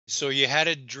So you had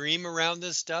a dream around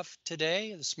this stuff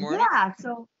today, this morning? Yeah,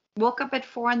 so woke up at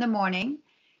 4 in the morning,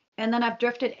 and then I've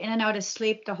drifted in and out of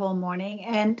sleep the whole morning.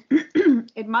 And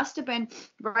it must have been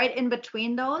right in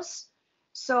between those.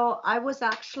 So I was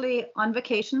actually on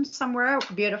vacation somewhere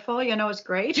beautiful, it's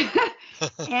great.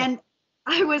 And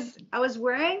I was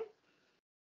wearing,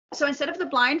 so instead of the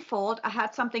blindfold, I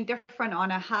had something different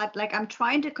on. I had like, I'm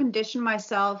trying to condition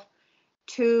myself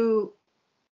to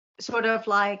sort of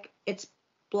like it's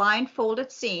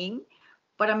blindfolded seeing,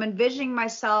 but I'm envisioning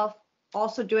myself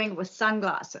also doing it with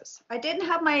sunglasses. I didn't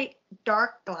have my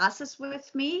dark glasses with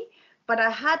me, but I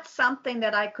had something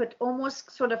that I could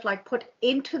almost sort of like put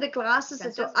into the glasses.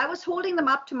 And so I was holding them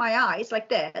up to my eyes like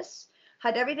this,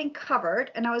 had everything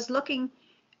covered, and I was looking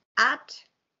at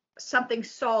something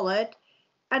solid,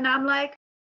 and I'm like,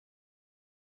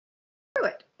 through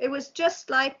it. It was just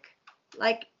like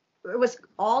it was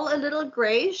all a little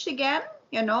grayish again,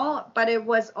 but it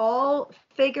was all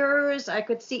figures. I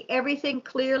could see everything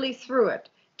clearly through it,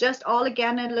 just all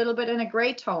again a little bit in a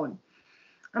gray tone.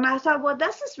 And I thought, well,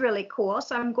 this is really cool.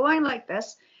 So I'm going like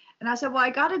this. And I said, well, I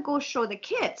got to go show the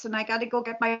kids and I got to go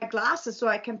get my glasses so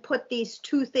I can put these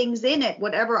two things in it,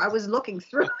 whatever I was looking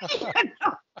through.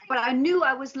 But I knew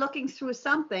I was looking through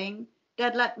something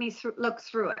that let me look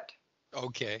through it.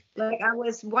 Okay. Like I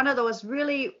was one of those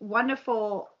really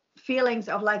wonderful feelings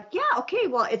of like, yeah, okay,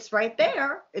 well, it's right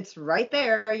there. It's right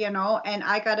there, and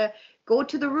I gotta go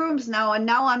to the rooms now. And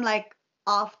now I'm like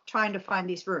off trying to find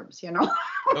these rooms,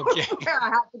 Okay. where I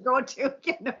have to go to,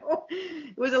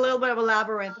 It was a little bit of a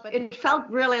labyrinth, but it felt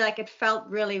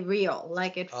really real.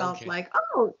 Like it felt Okay. like,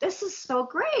 oh, this is so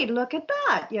great. Look at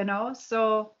that,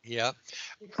 So Yeah.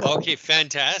 cool. Okay,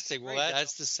 fantastic. Well,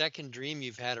 that's the second dream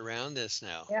you've had around this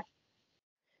now. Yeah.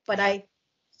 But Yeah. I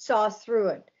saw through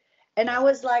it. And I Yeah.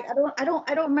 was like, I don't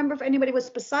remember if anybody was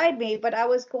beside me, but I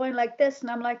was going like this, and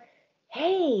I'm like,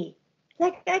 hey,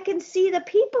 like I can see the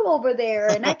people over there,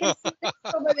 and I can see this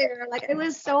over there. Like it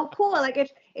was so cool. Like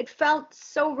it felt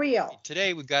so real.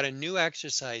 Today we've got a new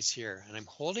exercise here, and I'm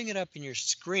holding it up in your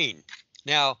screen.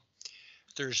 Now,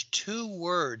 there's two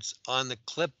words on the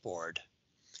clipboard,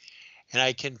 and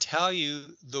I can tell you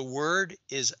the word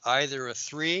is either a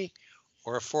 3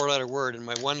 or a 4-letter word, and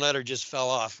my one letter just fell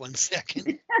off. 1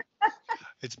 second.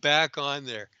 It's back on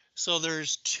there. So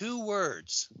there's two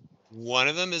words. One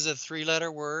of them is a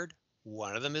 3-letter word.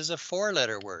 One of them is a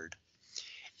 4-letter word.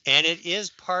 And it is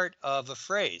part of a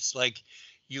phrase. Like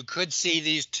you could see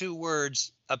these two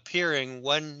words appearing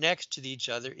one next to each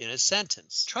other in a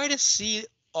sentence. Try to see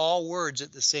all words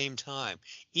at the same time.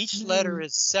 Each letter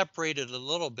is separated a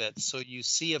little bit, so you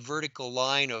see a vertical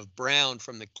line of brown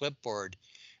from the clipboard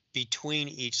between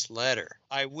each letter.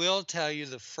 I will tell you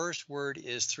the first word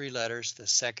is 3 letters, the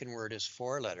second word is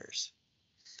 4 letters.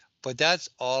 But that's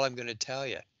all I'm going to tell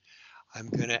you. I'm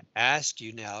going to ask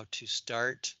you now to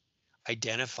start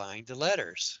identifying the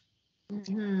letters.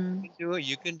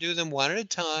 You can do them one at a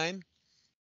time,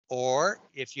 or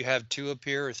if you have 2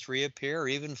 appear or 3 appear or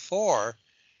even 4,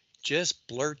 just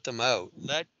blurt them out.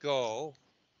 Let go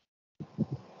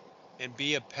and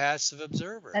be a passive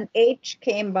observer. An H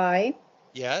came by.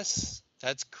 Yes,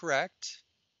 that's correct.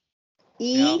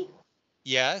 E. Now,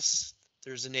 yes,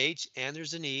 there's an H and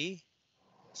there's an E.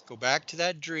 Let's go back to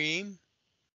that dream.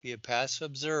 Be a passive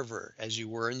observer as you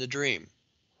were in the dream.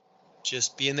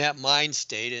 Just be in that mind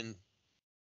state and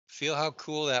feel how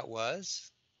cool that was.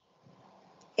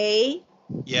 A.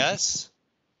 Yes.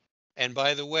 And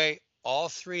by the way, all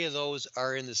 3 of those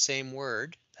are in the same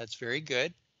word. That's very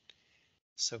good.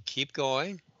 So keep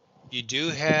going. You do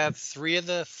have 3 of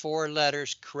the 4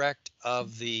 letters correct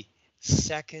of the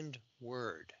second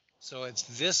word. So it's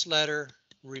this letter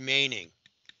remaining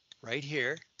right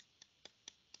here.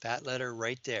 That letter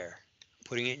right there.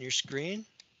 Putting it in your screen.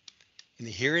 In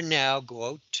the here and now, go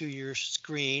out to your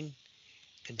screen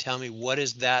and tell me what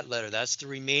is that letter. That's the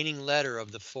remaining letter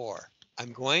of the 4.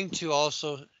 I'm going to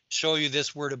also show you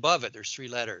this word above it. There's 3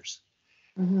 letters.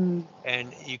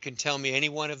 And you can tell me any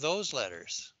one of those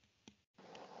letters.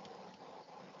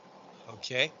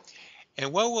 Okay.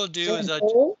 And what we'll do is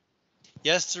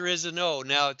yes, there is an O.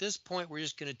 Now at this point, we're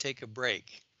just going to take a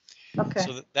break. Okay.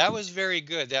 So that was very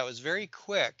good. That was very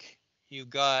quick. You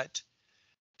got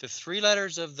the 3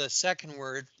 letters of the second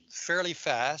word fairly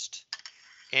fast.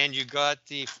 And you got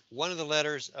one of the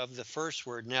letters of the first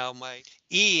word. Now my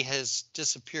E has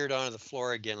disappeared onto the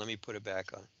floor again. Let me put it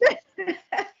back on.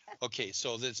 Okay,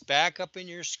 so it's back up in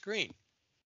your screen.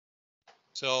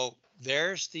 So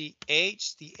there's the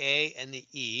H, the A, and the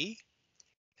E.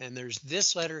 And there's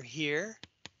this letter here.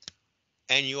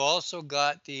 And you also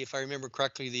got if I remember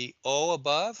correctly, the O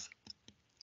above.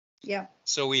 Yeah.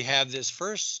 So we have this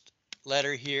first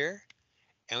letter here,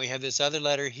 and we have this other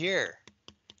letter here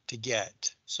to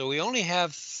get. So we only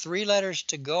have 3 letters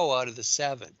to go out of the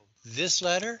 7. This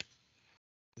letter,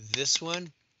 this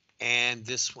one, and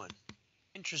this one.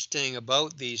 Interesting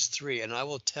about these 3, and I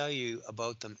will tell you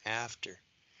about them after.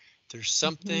 There's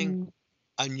something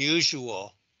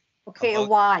unusual Okay, a about,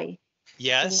 Y.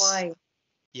 yes, Y.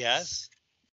 yes,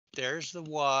 there's the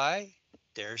Y,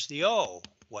 there's the O.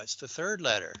 What's the third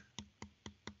letter?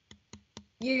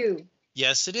 U.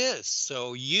 Yes, it is.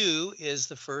 So U is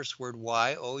the first word,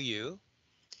 Y-O-U.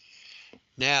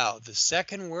 Now, the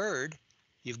second word,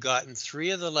 you've gotten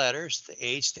 3 of the letters, the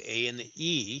H, the A, and the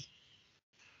E.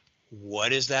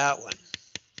 What is that one?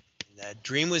 That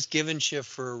dream was given to you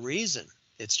for a reason.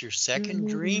 It's your second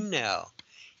dream now.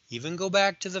 Even go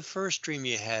back to the first dream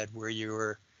you had where you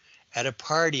were at a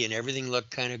party and everything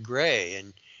looked kind of gray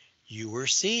and you were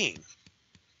seeing.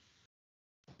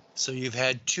 So you've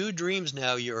had 2 dreams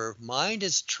now. Your mind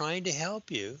is trying to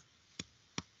help you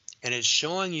and it's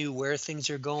showing you where things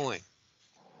are going.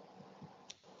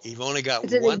 You've only got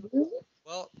Is it a one. U?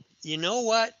 Well, you know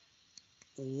what?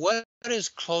 What is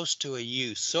close to a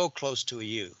U? So close to a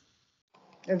U.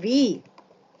 A V.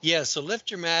 Yeah, so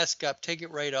lift your mask up, take it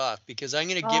right off because I'm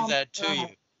going to give Oh that my to you.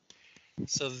 God.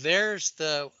 So there's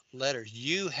the letters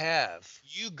you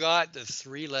got the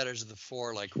 3 letters of the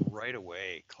 4 like right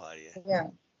away, Claudia. Yeah.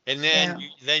 And Yeah.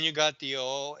 then you got the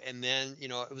O, and then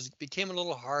became a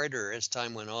little harder as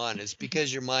time went on. It's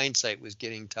because your mind sight was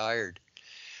getting tired,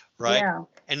 right? Yeah.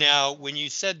 And now when you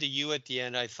said the U at the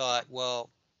end, I thought, well,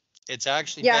 it's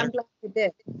actually Yeah, better. I'm glad you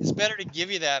did. It's better to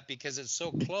give you that because it's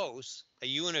so close. A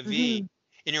U and a V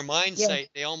in your mind Yeah, sight,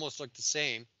 they almost look the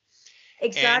same. And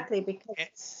exactly, because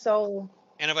it's so.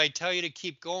 and if I tell you to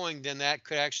keep going, then that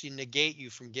could actually negate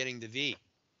you from getting the V.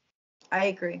 I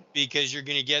agree. Because you're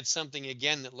going to get something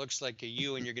again that looks like a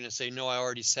U and you're going to say, no, I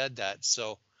already said that.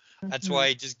 So that's why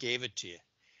I just gave it to you.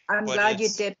 I'm But glad you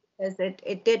did because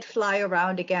it did fly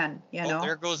around again, oh,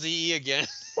 there goes the E again.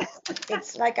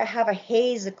 It's like I have a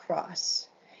haze across.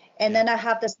 And Yeah. then I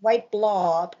have this white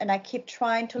blob and I keep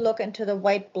trying to look into the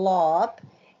white blob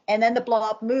and then the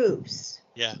blob moves.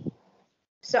 Yeah.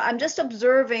 So I'm just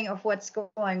observing of what's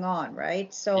going on,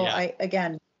 right? So Yeah.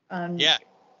 Yeah.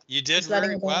 You did just letting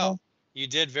very it well. go. You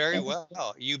did very Thank you.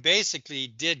 well. You basically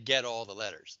did get all the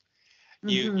letters.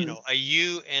 Mhm. A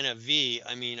U and a V,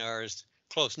 I mean, are as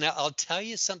close. Now, I'll tell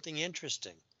you something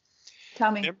interesting.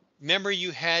 Tell me. Remember,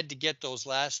 you had to get those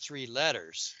last 3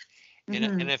 letters. And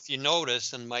Mhm. if you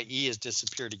notice, and my E has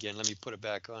disappeared again, let me put it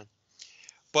back on.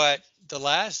 But the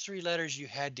last 3 letters you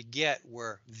had to get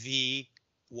were V,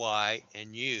 Y,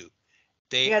 and U.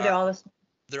 Yeah,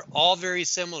 They're all very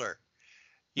similar.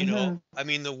 Mhm. I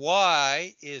mean, the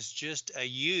Y is just a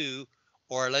U,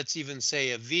 or let's even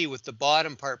say a V with the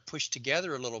bottom part pushed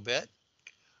together a little bit.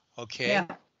 Okay. Yeah.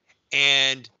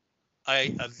 And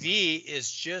a V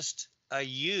is just a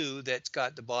U that's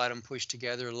got the bottom pushed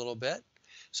together a little bit.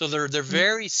 So they're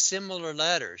very similar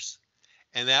letters.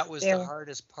 And that was the There.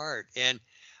 hardest part. And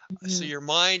so Mhm. your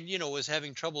mind, was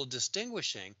having trouble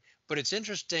distinguishing. But it's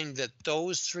interesting that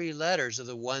those 3 letters are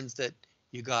the ones that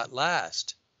you got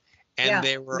last. And Yeah,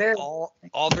 they were very.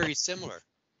 all very similar.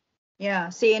 Yeah.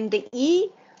 See, and the E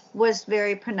was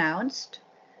very pronounced.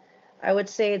 I would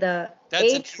say the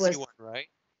That's an H easy was, one, right?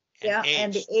 And yeah,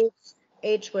 and the H.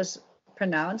 H was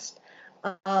pronounced.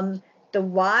 The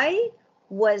Y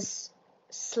was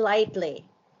slightly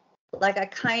like I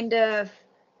kind of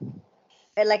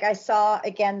like I saw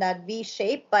again that V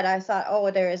shape, but I thought, oh,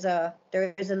 there is a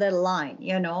little line,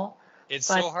 It's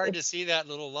but so hard to see that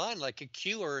little line like a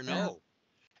Q or an yeah, O.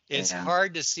 It's yeah.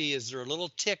 hard to see. Is there a little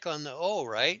tick on the O,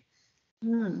 right?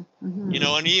 Mm-hmm.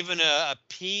 And even a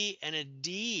P and a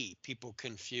D people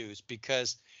confuse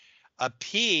because a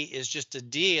P is just a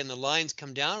D and the lines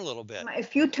come down a little bit. A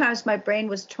few times my brain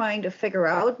was trying to figure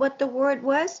out what the word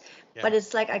was, Yeah. but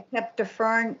it's like I kept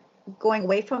deferring, going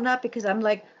away from that because I'm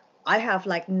like, I have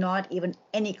like not even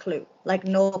any clue, like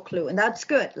no clue. And that's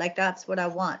good. Like that's what I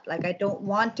want. Like I don't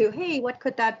want to, hey, what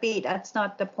could that be? That's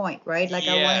not the point, right? Like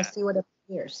I want Yeah. to see what it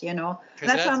appears, And Because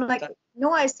that's why that's I'm like, that.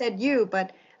 no, I said you,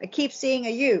 but I keep seeing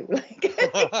a you. Like,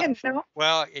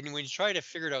 Well, and when you try to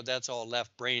figure it out, that's all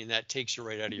left brain, and that takes you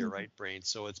right out of your right brain.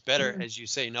 So it's better, Mhm. as you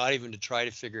say, not even to try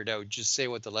to figure it out. Just say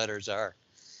what the letters are.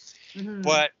 Mhm.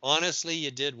 But honestly,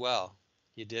 you did well.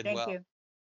 You did Thank well. you.